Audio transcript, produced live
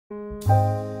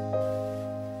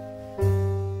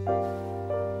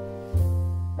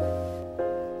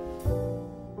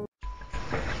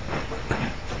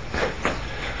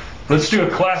Let's do a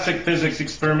classic physics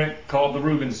experiment called the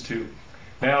Rubens tube.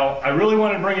 Now, I really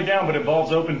want to bring it down, but it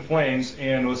involves open flames,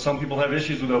 and some people have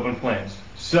issues with open flames.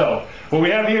 So, what we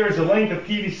have here is a length of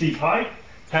PVC pipe.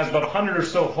 It has about 100 or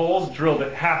so holes drilled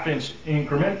at half-inch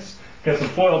increments. Got some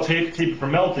foil tape to keep it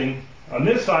from melting. On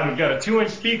this side, we've got a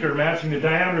 2-inch speaker matching the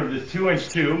diameter of this 2-inch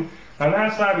tube. On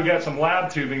that side, we've got some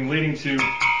lab tubing leading to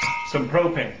some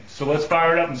propane. So let's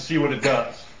fire it up and see what it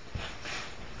does.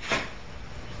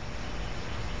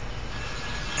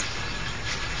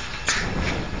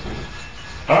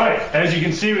 Alright, as you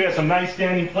can see, we got some nice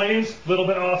standing planes, a little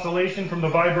bit of oscillation from the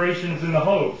vibrations in the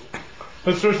hose.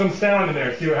 Let's throw some sound in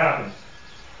there, see what happens.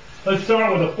 Let's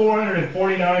start with a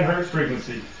 449 hertz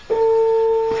frequency.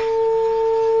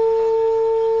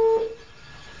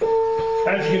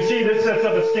 As you can see, this sets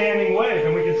up a standing wave,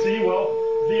 and we can see, well,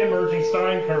 the emerging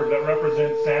sine curve that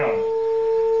represents sound.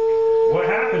 What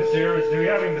happens here is we're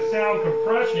having the sound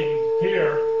compressing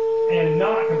here and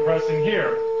not compressing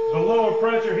here. The lower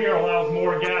pressure here allows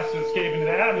more gas to escape into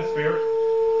the atmosphere,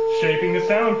 shaping the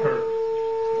sound curve.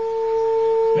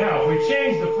 Now, if we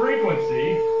change the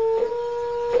frequency,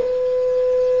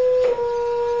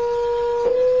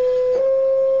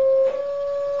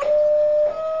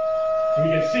 we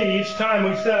can see each time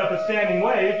we set up a standing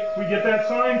wave, we get that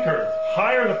sine curve.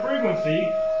 Higher the frequency,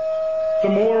 the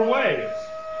more waves.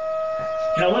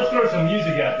 Now let's throw some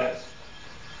music at this.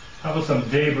 How about some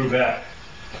Dave Brubeck?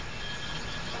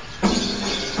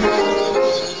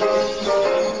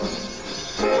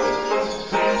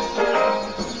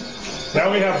 Now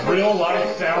we have real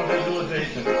life sound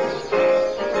visualization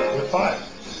with fire.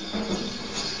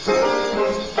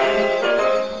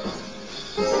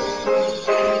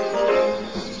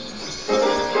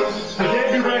 The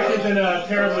Dave Brubeck isn't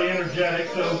terribly energetic,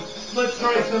 so let's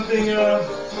try something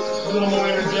a little more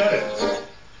energetic.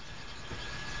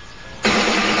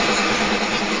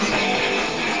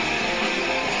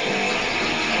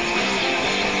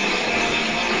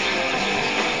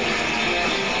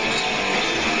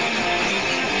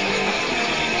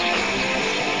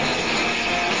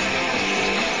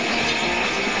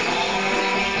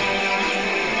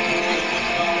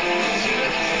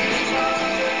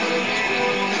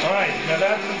 Now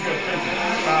that's some good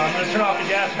physics. I'm going to turn off the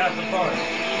gas and have some fun.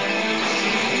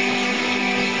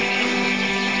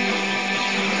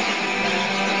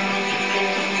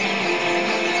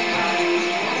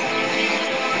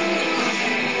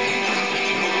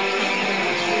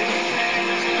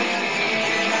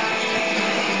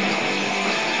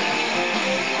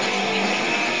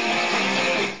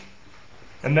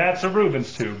 And that's a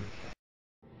Rubens tube.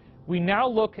 We now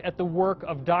look at the work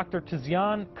of Dr.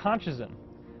 Tizian Conchizin,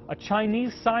 a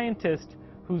Chinese scientist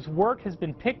whose work has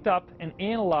been picked up and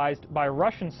analyzed by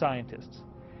Russian scientists.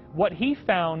 What he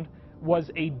found was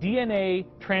a DNA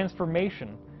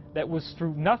transformation that was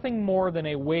through nothing more than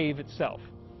a wave itself.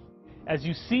 As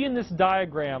you see in this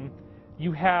diagram,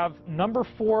 you have number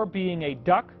 4 being a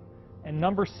duck and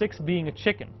number 6 being a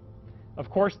chicken. Of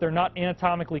course, they're not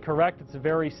anatomically correct. It's a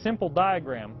very simple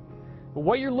diagram. But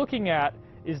what you're looking at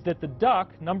is that the duck,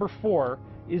 number 4,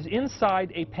 is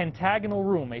inside a pentagonal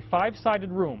room, a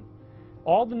 5-sided room.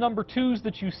 All the number 2s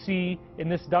that you see in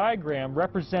this diagram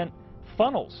represent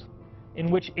funnels in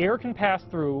which air can pass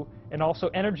through and also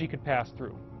energy could pass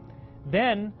through.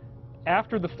 Then,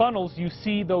 after the funnels, you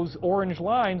see those orange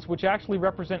lines which actually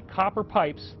represent copper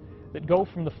pipes that go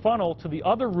from the funnel to the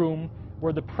other room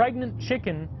where the pregnant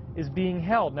chicken is being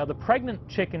held. Now, the pregnant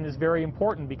chicken is very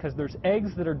important because there's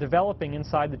eggs that are developing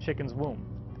inside the chicken's womb.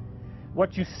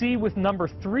 What you see with number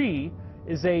 3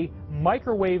 is a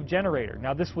microwave generator.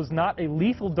 Now, this was not a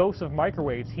lethal dose of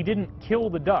microwaves. He didn't kill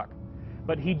the duck,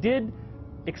 but he did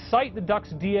excite the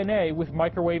duck's DNA with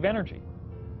microwave energy.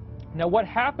 Now, what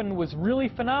happened was really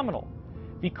phenomenal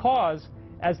because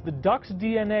as the duck's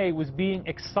DNA was being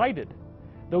excited,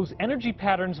 those energy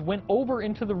patterns went over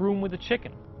into the room with the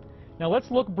chicken. Now,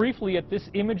 let's look briefly at this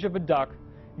image of a duck.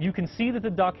 You can see that the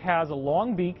duck has a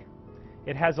long beak,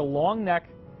 it has a long neck,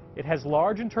 it has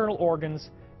large internal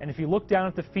organs, and if you look down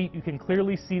at the feet, you can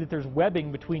clearly see that there's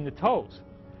webbing between the toes.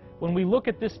 When we look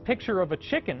at this picture of a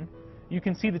chicken, you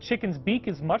can see the chicken's beak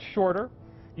is much shorter,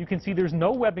 you can see there's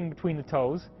no webbing between the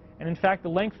toes, and in fact the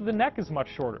length of the neck is much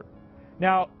shorter.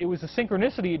 Now, it was a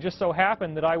synchronicity. It just so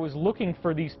happened that I was looking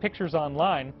for these pictures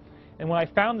online, and when I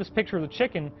found this picture of the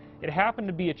chicken, it happened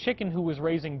to be a chicken who was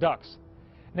raising ducks.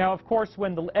 Now, of course,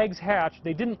 when the eggs hatched,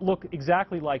 they didn't look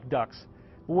exactly like ducks.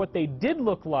 But what they did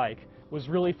look like was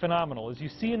really phenomenal. As you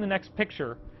see in the next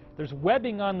picture, There's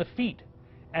webbing on the feet,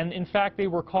 and in fact they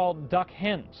were called duck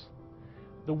hens.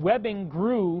 The webbing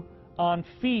grew on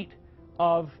feet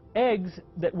of eggs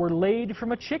that were laid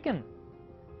from a chicken.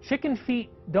 Chicken feet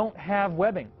don't have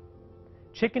webbing.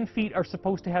 Chicken feet are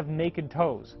supposed to have naked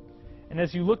toes. And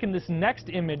as you look in this next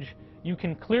image, you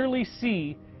can clearly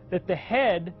see that the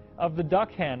head of the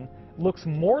duck hen looks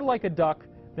more like a duck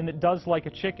than it does like a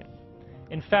chicken.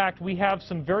 In fact, we have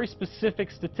some very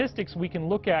specific statistics we can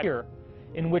look at here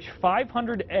in which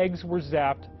 500 eggs were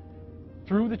zapped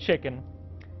through the chicken.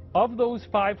 Of those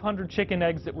 500 chicken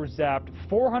eggs that were zapped,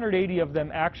 480 of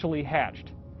them actually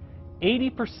hatched.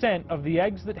 80% of the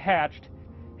eggs that hatched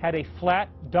had a flat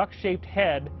duck-shaped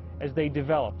head as they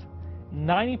developed.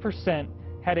 90%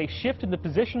 had a shift in the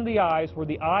position of the eyes where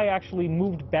the eye actually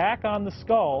moved back on the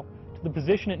skull to the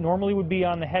position it normally would be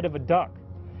on the head of a duck.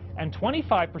 And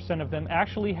 25% of them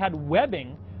actually had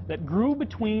webbing that grew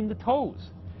between the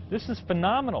toes. This is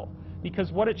phenomenal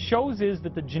because what it shows is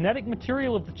that the genetic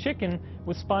material of the chicken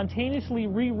was spontaneously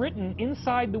rewritten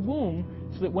inside the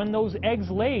womb so that when those eggs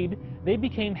laid, they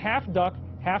became half duck,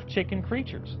 half chicken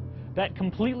creatures. That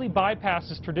completely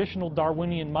bypasses traditional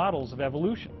Darwinian models of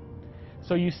evolution.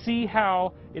 So you see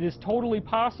how it is totally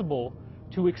possible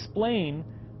to explain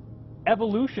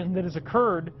evolution that has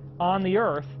occurred on the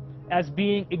Earth as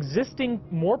being existing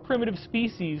more primitive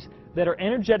species that are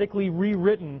energetically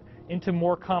rewritten into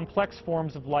more complex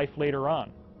forms of life later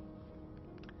on.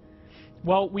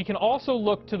 Well, we can also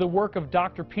look to the work of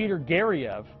Dr. Peter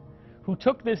Garriev, who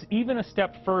took this even a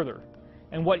step further.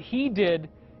 And what he did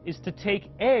is to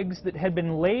take eggs that had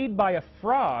been laid by a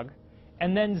frog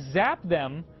and then zap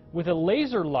them with a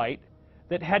laser light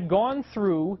that had gone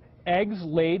through eggs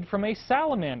laid from a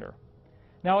salamander.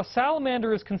 Now, a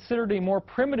salamander is considered a more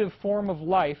primitive form of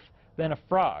life than a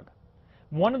frog.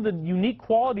 One of the unique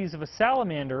qualities of a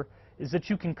salamander is that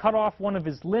you can cut off one of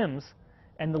his limbs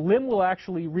and the limb will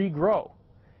actually regrow.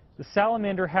 The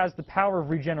salamander has the power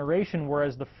of regeneration,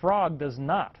 whereas the frog does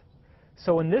not.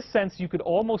 So in this sense, you could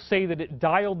almost say that it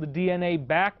dialed the DNA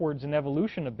backwards in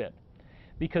evolution a bit.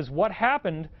 Because what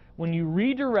happened when you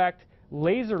redirect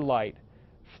laser light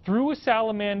through a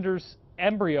salamander's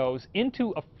embryos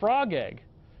into a frog egg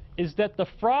is that the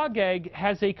frog egg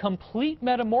has a complete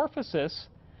metamorphosis,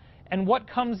 and what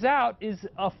comes out is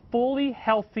a fully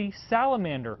healthy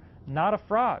salamander, not a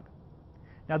frog.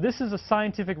 Now, this is a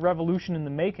scientific revolution in the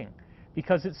making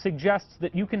because it suggests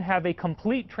that you can have a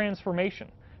complete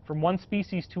transformation from one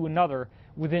species to another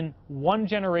within one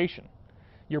generation.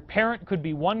 Your parent could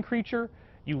be one creature,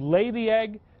 you lay the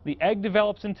egg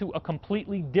develops into a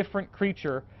completely different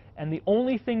creature, and the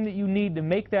only thing that you need to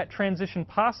make that transition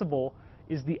possible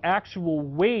is the actual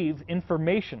wave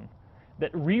information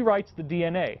that rewrites the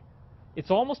DNA. It's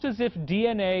almost as if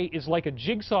DNA is like a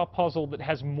jigsaw puzzle that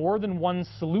has more than one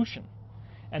solution.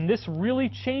 And this really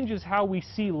changes how we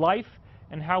see life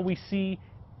and how we see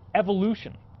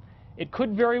evolution. It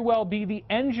could very well be the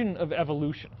engine of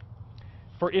evolution.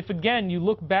 For if, again, you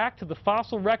look back to the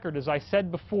fossil record, as I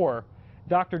said before,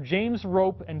 Dr. James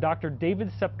Rope and Dr. David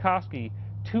Sepkoski,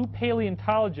 two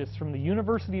paleontologists from the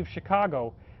University of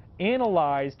Chicago,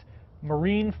 analyzed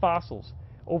marine fossils,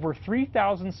 over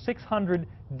 3,600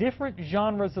 different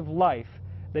genres of life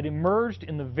that emerged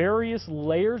in the various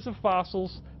layers of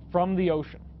fossils from the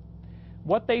ocean.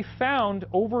 What they found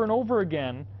over and over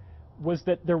again was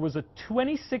that there was a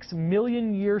 26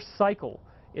 million year cycle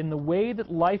in the way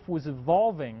that life was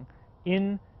evolving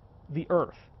in the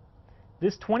Earth.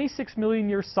 This 26 million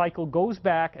year cycle goes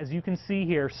back, as you can see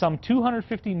here, some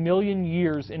 250 million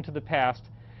years into the past,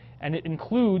 and it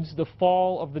includes the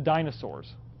fall of the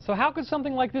dinosaurs. So how could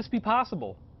something like this be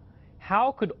possible?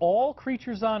 How could all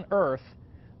creatures on Earth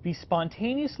be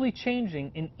spontaneously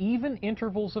changing in even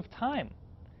intervals of time?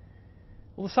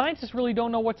 Well, the scientists really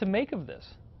don't know what to make of this.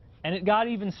 And it got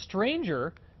even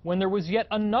stranger when there was yet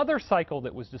another cycle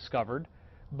that was discovered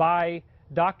by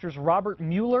doctors Robert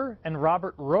Mueller and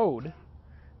Robert Rode,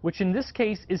 which in this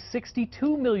case is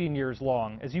 62 million years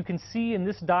long, as you can see in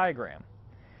this diagram.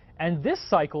 And this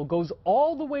cycle goes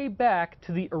all the way back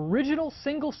to the original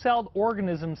single-celled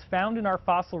organisms found in our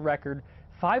fossil record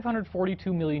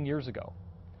 542 million years ago.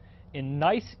 In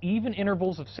nice, even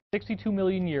intervals of 62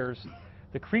 million years,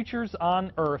 the creatures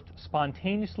on Earth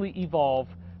spontaneously evolve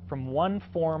from one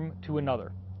form to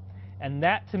another. And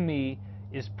that, to me,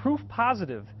 is proof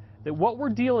positive that what we're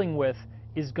dealing with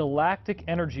is galactic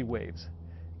energy waves.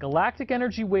 Galactic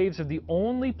energy waves are the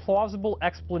only plausible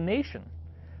explanation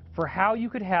for how you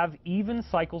could have even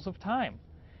cycles of time.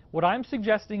 What I'm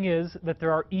suggesting is that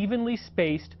there are evenly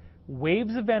spaced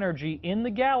waves of energy in the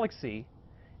galaxy,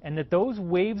 and that those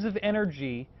waves of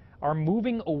energy are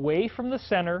moving away from the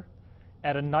center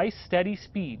at a nice steady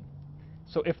speed.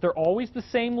 So if they're always the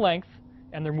same length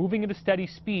and they're moving at a steady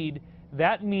speed,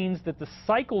 that means that the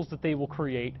cycles that they will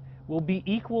create will be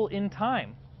equal in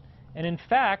time. And in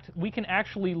fact, we can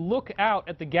actually look out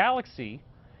at the galaxy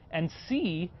and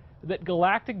see that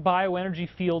galactic bioenergy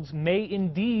fields may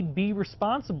indeed be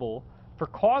responsible for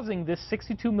causing this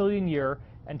 62 million year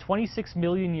and 26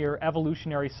 million year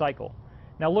evolutionary cycle.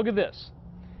 Now look at this.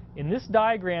 In this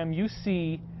diagram, you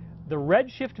see the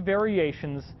redshift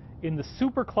variations in the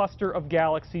supercluster of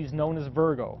galaxies known as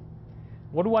Virgo.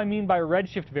 What do I mean by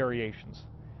redshift variations?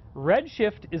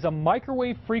 Redshift is a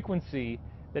microwave frequency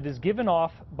that is given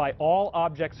off by all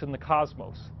objects in the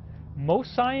cosmos.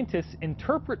 Most scientists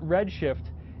interpret redshift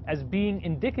as being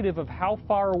indicative of how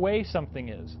far away something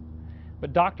is.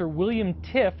 But Dr. William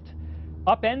Tift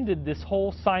upended this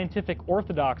whole scientific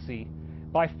orthodoxy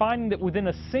by finding that within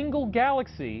a single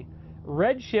galaxy,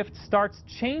 redshift starts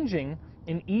changing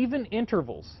in even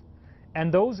intervals.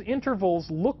 And those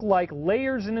intervals look like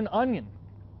layers in an onion,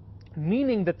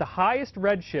 meaning that the highest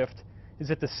redshift is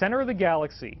at the center of the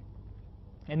galaxy,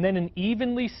 and then in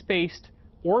evenly spaced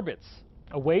orbits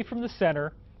away from the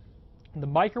center, the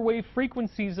microwave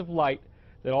frequencies of light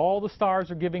that all the stars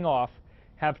are giving off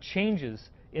have changes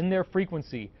in their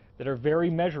frequency that are very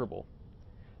measurable.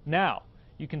 Now,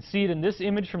 you can see it in this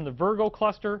image from the Virgo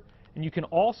cluster, and you can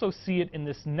also see it in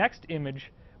this next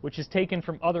image, which is taken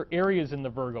from other areas in the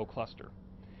Virgo cluster.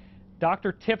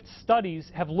 Dr. Tift's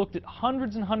studies have looked at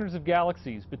hundreds and hundreds of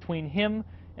galaxies. Between him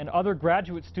and other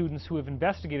graduate students who have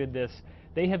investigated this,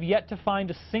 they have yet to find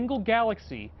a single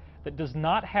galaxy that does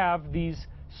not have these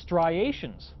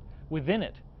striations within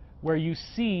it, where you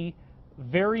see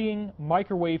varying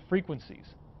microwave frequencies.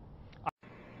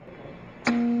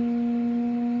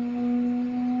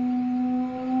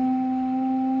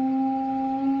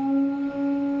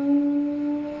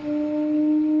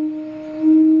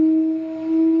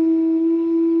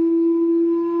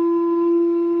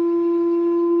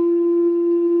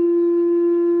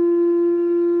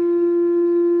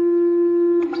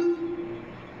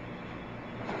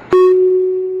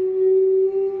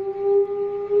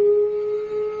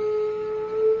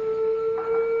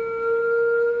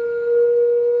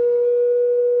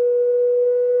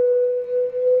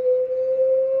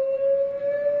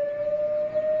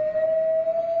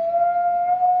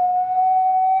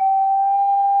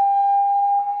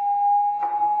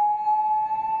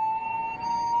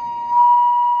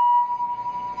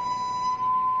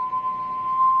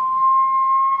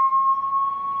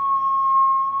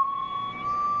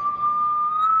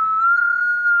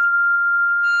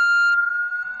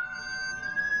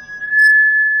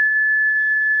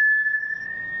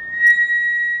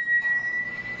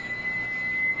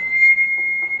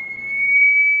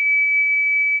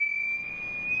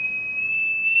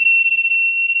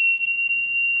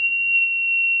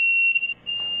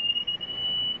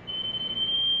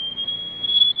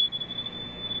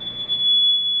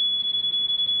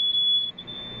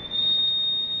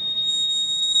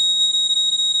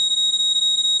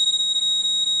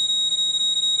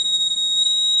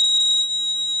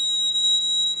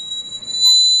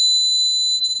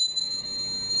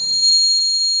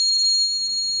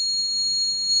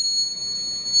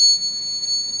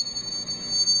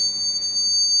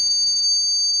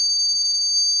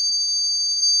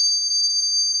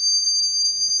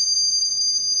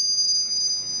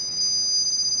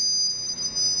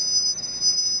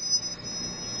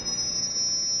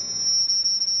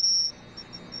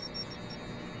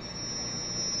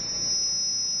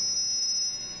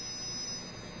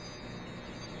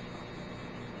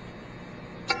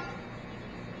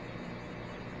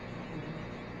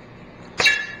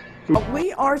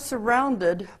 We are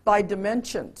surrounded by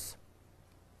dimensions.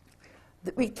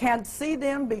 We can't see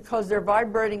them because they're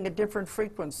vibrating at different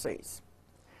frequencies.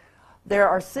 There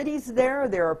are cities there,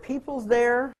 there are peoples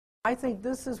there. I think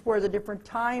this is where the different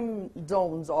time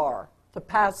zones are, the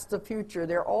past, the future.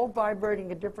 They're all vibrating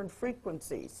at different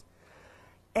frequencies.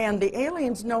 And the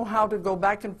aliens know how to go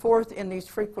back and forth in these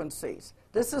frequencies.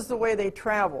 This is the way they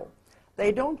travel.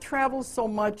 They don't travel so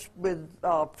much with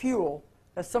fuel,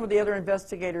 as some of the other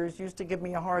investigators used to give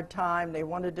me a hard time. They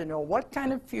wanted to know what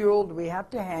kind of fuel do we have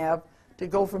to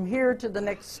go from here to the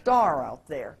next star out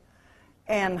there,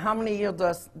 and how many of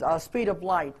the speed of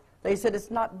light. They said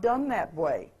it's not done that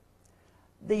way.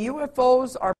 The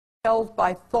UFOs are propelled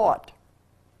by thought.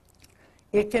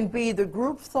 It can be the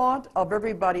group thought of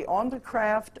everybody on the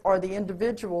craft or the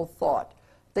individual thought.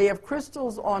 They have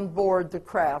crystals on board the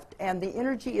craft, and the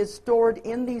energy is stored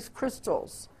in these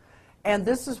crystals. And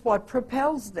this is what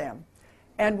propels them.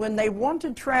 And when they want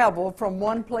to travel from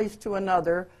one place to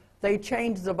another, they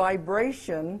change the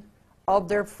vibration of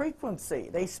their frequency.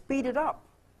 They speed it up.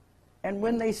 And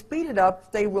when they speed it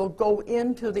up, they will go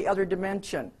into the other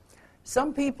dimension.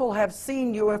 Some people have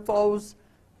seen UFOs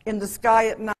in the sky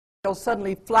at night. They'll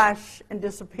suddenly flash and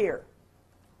disappear.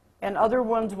 And other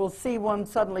ones will see one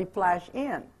suddenly flash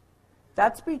in.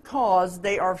 That's because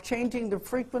they are changing the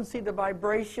frequency, the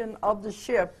vibration of the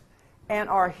ship, and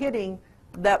are hitting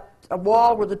that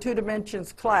wall where the two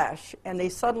dimensions clash, and they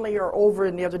suddenly are over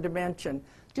in the other dimension.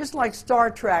 Just like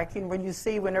Star Trek, and when you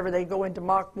see whenever they go into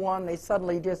Mach 1, they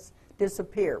suddenly just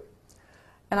disappear.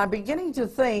 And I'm beginning to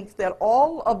think that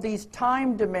all of these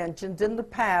time dimensions in the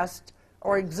past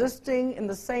are existing in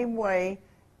the same way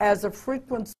as a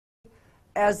frequency,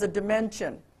 as a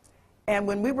dimension. And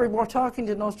when we were talking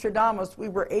to Nostradamus, we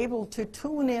were able to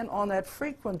tune in on that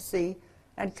frequency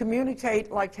and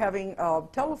communicate like having a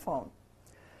telephone.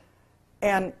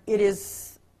 And it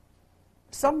is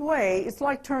some way, it's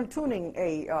like tuning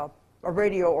a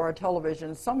radio or a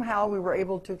television. Somehow we were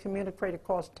able to communicate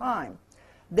across time.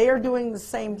 They are doing the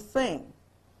same thing.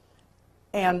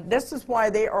 And this is why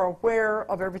they are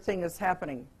aware of everything that's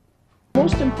happening. The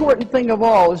most important thing of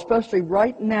all, especially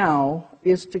right now,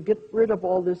 is to get rid of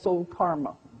all this old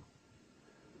karma.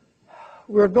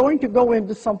 We're going to go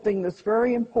into something that's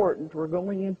very important. We're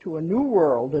going into a new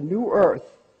world, a new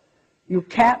earth. You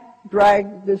can't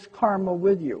drag this karma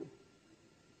with you.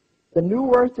 The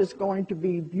new earth is going to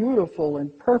be beautiful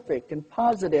and perfect and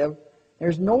positive.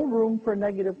 There's no room for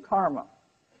negative karma.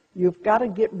 You've got to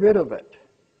get rid of it.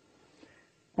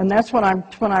 And that's when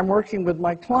I'm working with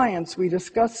my clients, we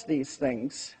discuss these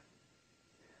things.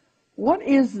 What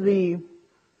is the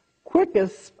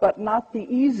quickest but not the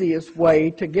easiest way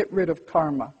to get rid of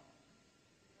karma?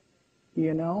 Do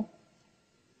you know?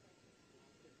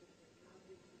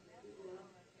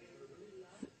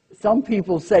 Some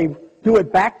people say, do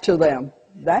it back to them.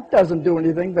 That doesn't do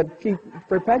anything but keep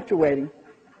perpetuating.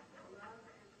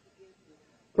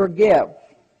 Forgive.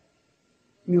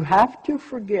 You have to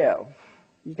forgive.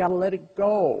 You got to let it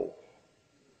go.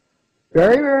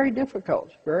 Very, very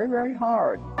difficult. Very, very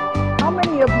hard. How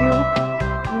many of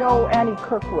you know Annie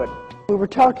Kirkwood? We were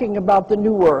talking about the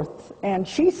new earth, and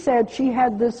she said she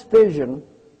had this vision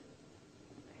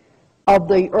of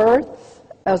the earth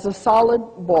as a solid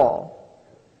ball.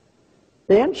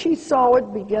 Then she saw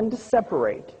it begin to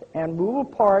separate and move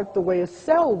apart the way a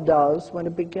cell does when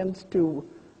it begins to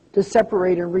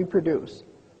separate and reproduce,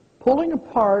 pulling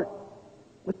apart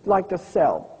like a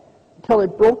cell, until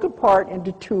it broke apart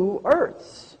into two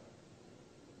earths.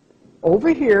 Over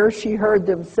here, she heard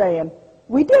them saying,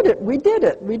 we did it, we did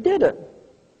it, we did it.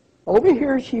 Over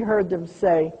here, she heard them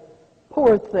say,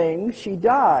 poor thing, she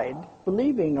died,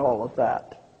 believing all of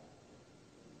that.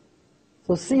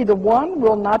 So see, the one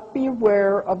will not be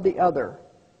aware of the other.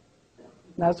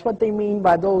 That's what they mean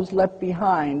by those left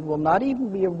behind, will not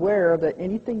even be aware that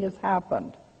anything has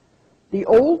happened. The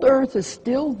old earth is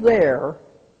still there,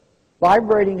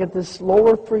 vibrating at this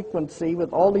lower frequency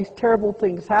with all these terrible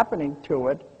things happening to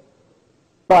it,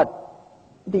 but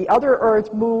the other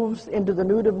earth moves into the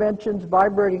new dimensions,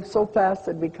 vibrating so fast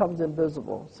it becomes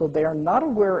invisible. So they are not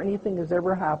aware anything has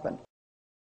ever happened.